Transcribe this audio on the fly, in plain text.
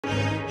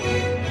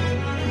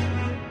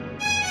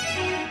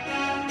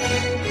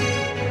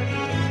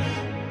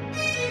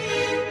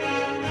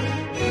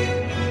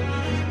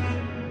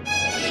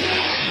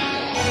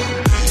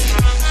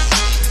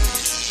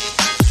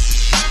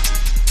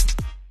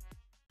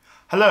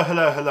Hello,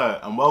 hello, hello,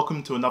 and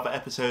welcome to another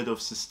episode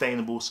of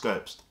Sustainable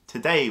Scopes.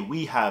 Today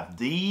we have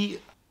the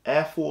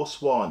Air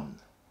Force One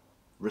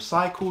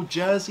recycled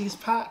jerseys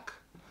pack.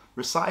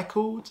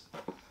 Recycled,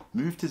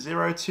 moved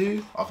to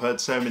 02. I've heard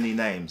so many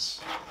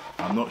names.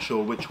 I'm not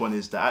sure which one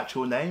is the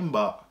actual name,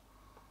 but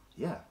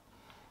yeah.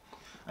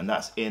 And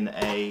that's in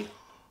a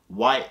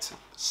white,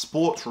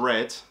 sport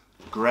red,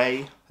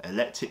 grey,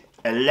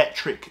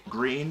 electric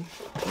green,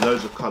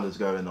 loads of colours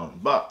going on.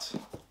 But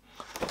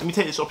let me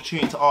take this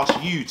opportunity to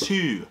ask you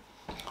to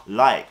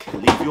like,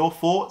 leave your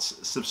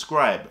thoughts,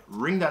 subscribe,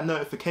 ring that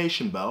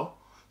notification bell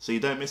so you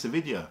don't miss a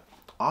video.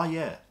 Ah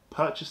yeah,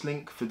 purchase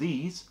link for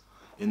these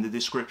in the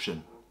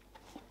description.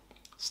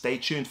 Stay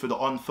tuned for the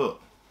on foot.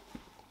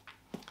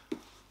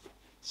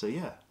 So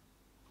yeah,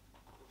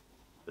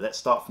 let's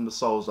start from the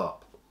soles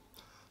up.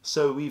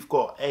 So we've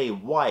got a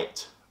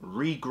white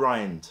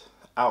regrind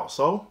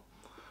outsole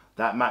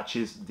that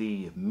matches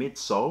the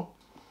midsole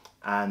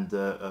and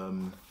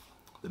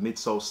the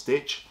midsole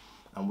stitch,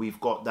 and we've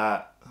got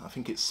that, I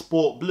think it's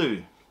sport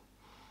blue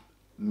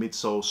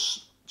midsole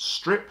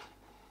strip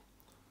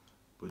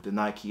with the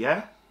Nike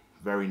Air,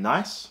 very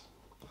nice.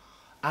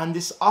 And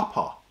this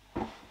upper,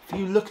 if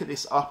you look at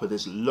this upper,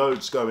 there's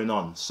loads going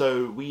on.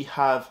 So we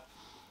have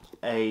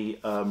a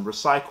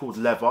recycled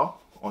leather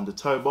on the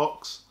toe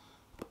box,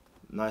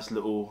 nice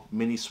little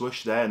mini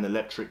swoosh there in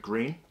electric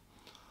green.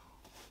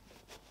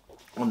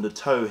 On the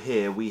toe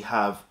here we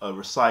have a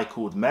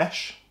recycled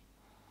mesh,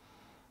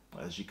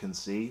 as you can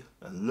see,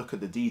 and look at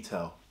the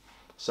detail.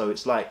 So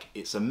it's like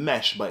it's a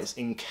mesh, but it's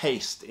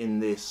encased in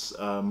this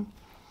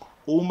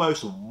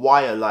almost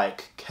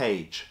wire-like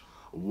cage,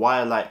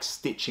 wire-like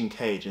stitching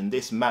cage, and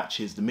this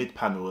matches the mid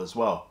panel as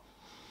well.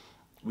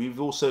 We've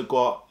also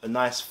got a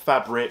nice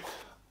fabric,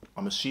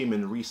 I'm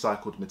assuming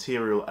recycled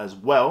material as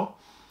well,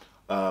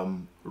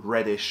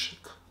 reddish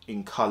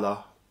in color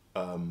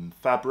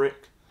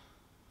fabric,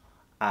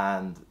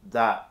 and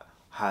that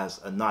has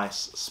a nice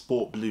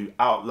sport blue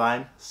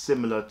outline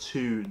similar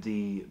to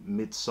the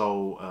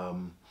midsole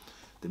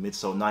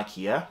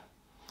Nike Air,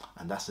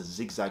 and that's a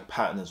zigzag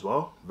pattern as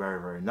well,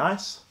 very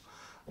nice.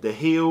 The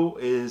heel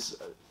is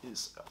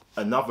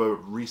another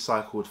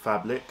recycled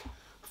fabric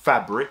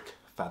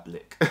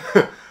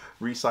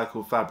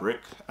recycled fabric,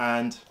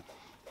 and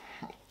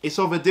it's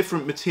of a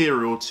different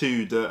material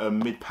to the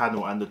mid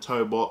panel and the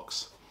toe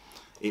box.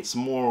 It's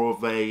more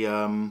of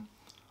a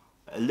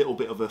little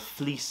bit of a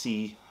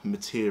fleecy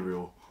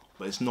material,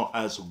 but it's not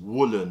as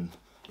woolen,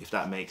 if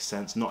that makes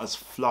sense, not as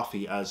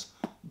fluffy as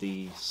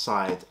the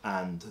side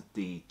and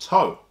the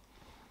toe.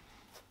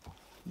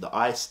 The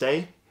eye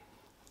stay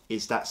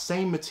is that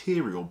same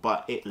material,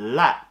 but it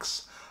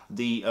lacks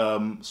the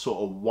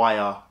sort of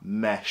wire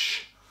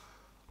mesh,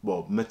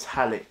 well,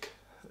 metallic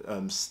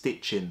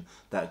stitching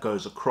that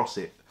goes across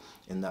it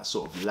in that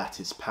sort of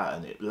lattice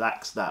pattern. It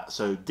lacks that.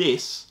 So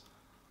this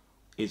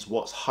is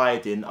what's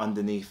hiding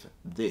underneath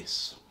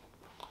this.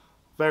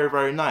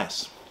 Very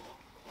nice.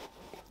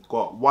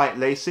 Got white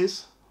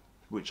laces,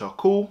 which are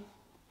cool,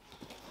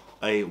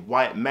 a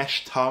white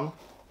mesh tongue,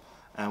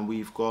 and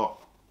we've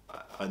got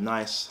a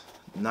nice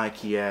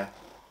Nike Air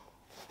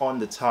on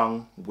the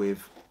tongue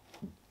with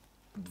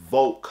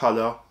Volt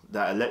color,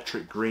 that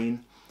electric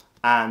green,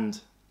 and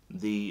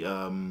the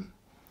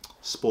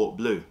sport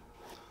blue.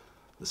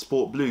 The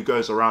sport blue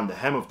goes around the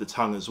hem of the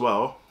tongue as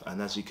well,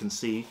 and as you can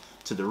see,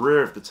 to the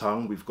rear of the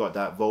tongue we've got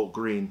that Volt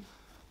green,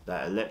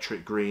 that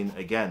electric green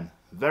again,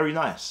 very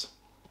nice.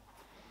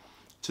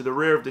 To the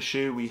rear of the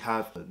shoe we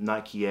have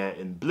Nike Air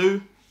in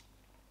blue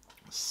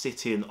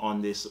sitting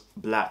on this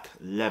black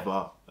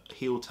leather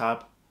heel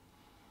tab,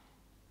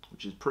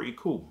 which is pretty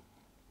cool.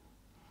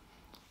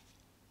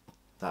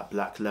 That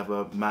black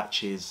leather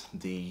matches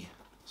the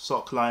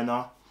sock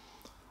liner,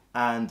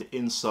 and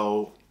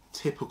insole,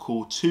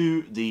 typical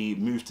to the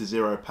Move to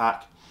Zero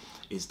pack,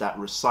 is that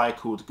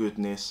recycled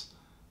goodness,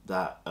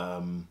 that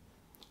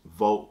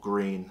Volt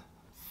green,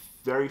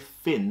 very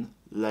thin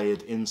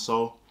layered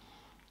insole,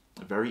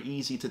 very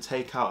easy to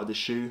take out of the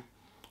shoe,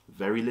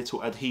 very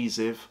little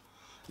adhesive.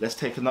 Let's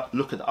take a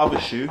look at the other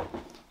shoe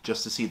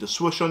just to see the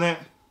swoosh on it,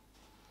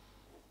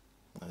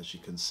 as you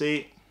can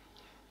see.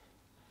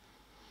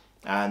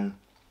 And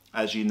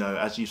as you know,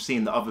 as you've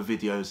seen the other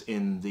videos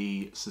in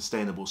the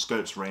Sustainable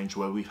Scopes range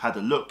where we've had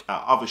a look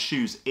at other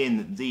shoes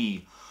in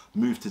the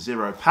Move to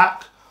Zero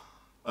pack,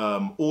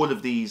 all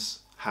of these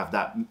have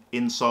that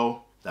insole,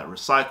 that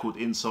recycled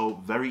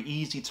insole, very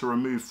easy to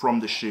remove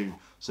from the shoe.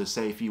 So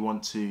say if you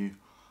want to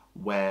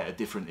wear a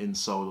different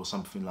insole or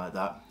something like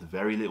that,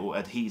 very little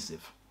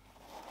adhesive.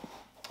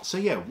 So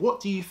yeah,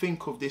 what do you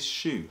think of this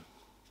shoe?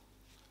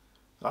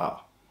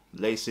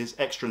 Laces,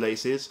 extra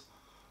laces,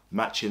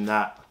 matching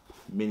that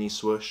mini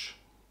swoosh,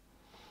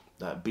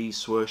 that B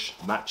swoosh,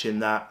 matching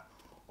that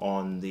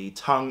on the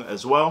tongue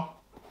as well.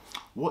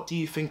 What do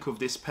you think of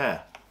this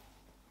pair?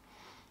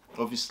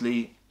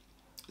 Obviously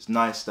it's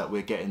nice that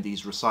we're getting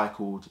these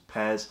recycled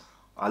pairs.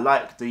 I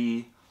like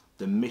the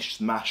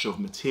mishmash of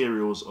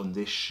materials on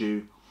this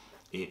shoe.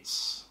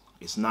 It's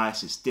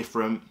nice, it's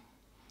different.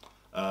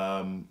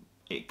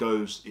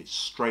 it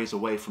strays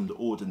away from the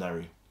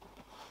ordinary.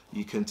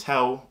 You can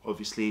tell,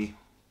 obviously,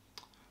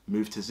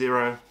 move to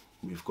zero,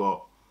 we've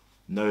got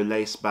no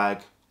lace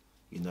bag,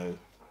 you know,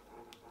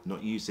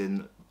 not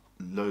using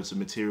loads of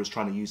materials,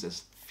 trying to use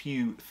as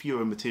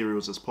fewer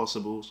materials as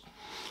possible.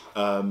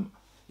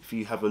 If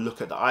you have a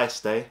look at the eye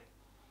stay,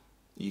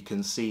 you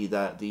can see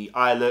that the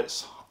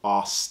eyelets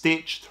are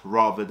stitched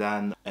rather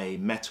than a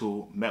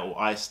metal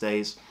eye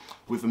stays.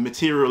 With a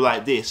material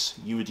like this,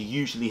 you would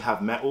usually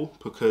have metal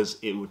because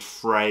it would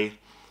fray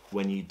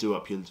when you do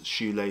up your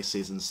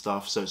shoelaces and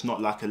stuff. So it's not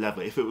like a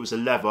leather. If it was a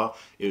leather,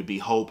 it would be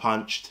hole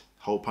punched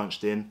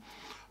in.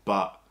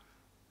 But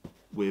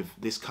with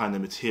this kind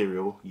of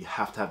material, you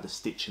have to have the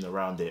stitching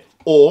around it,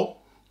 or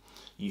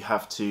you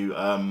have to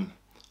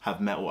have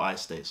metal eye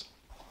stays.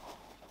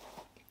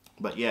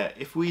 But yeah,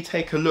 if we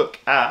take a look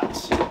at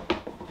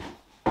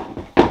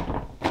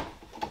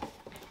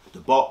the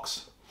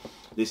box,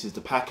 this is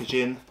the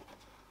packaging.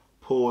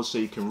 Pause so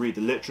you can read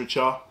the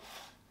literature.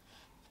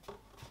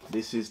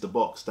 This is the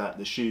box that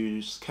the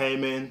shoes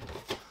came in,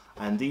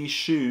 and these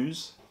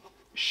shoes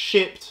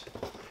shipped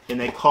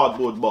in a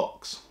cardboard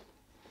box.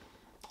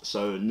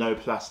 So no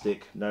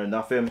plastic, no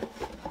nothing.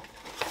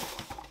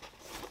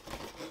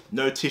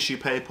 No tissue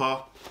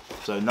paper,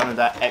 so none of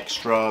that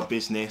extra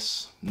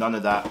business, none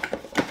of that,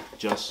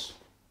 just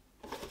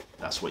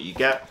that's what you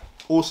get.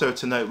 Also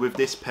to note with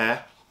this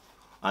pair,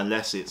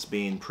 unless it's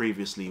been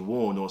previously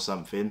worn or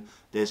something,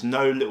 there's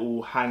no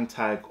little hang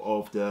tag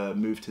of the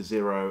move to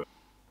zero,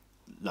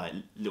 like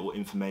little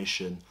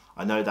information.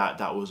 I know that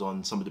that was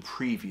on some of the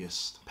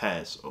previous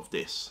pairs of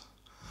this.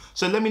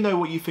 So let me know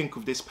what you think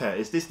of this pair.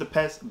 Is this the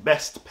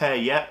best pair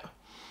yet?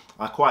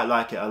 I quite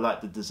like it. I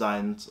like the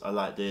designs. I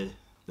like the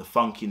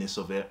funkiness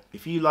of it.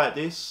 If you like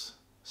this,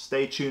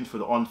 stay tuned for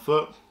the on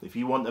foot. If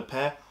you want a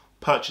pair,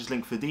 purchase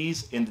link for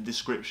these in the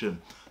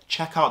description.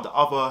 Check out the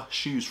other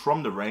shoes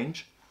from the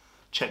range.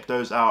 Check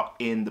those out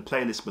in the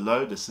playlist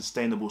below, the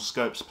Sustainable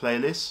Scopes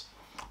playlist.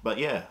 But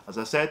yeah, as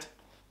I said,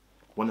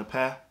 want a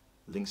pair?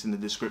 Links in the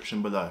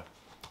description below.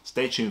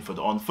 Stay tuned for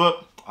the on foot.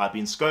 I've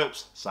been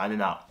Scopes, signing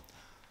out.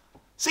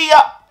 See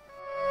ya!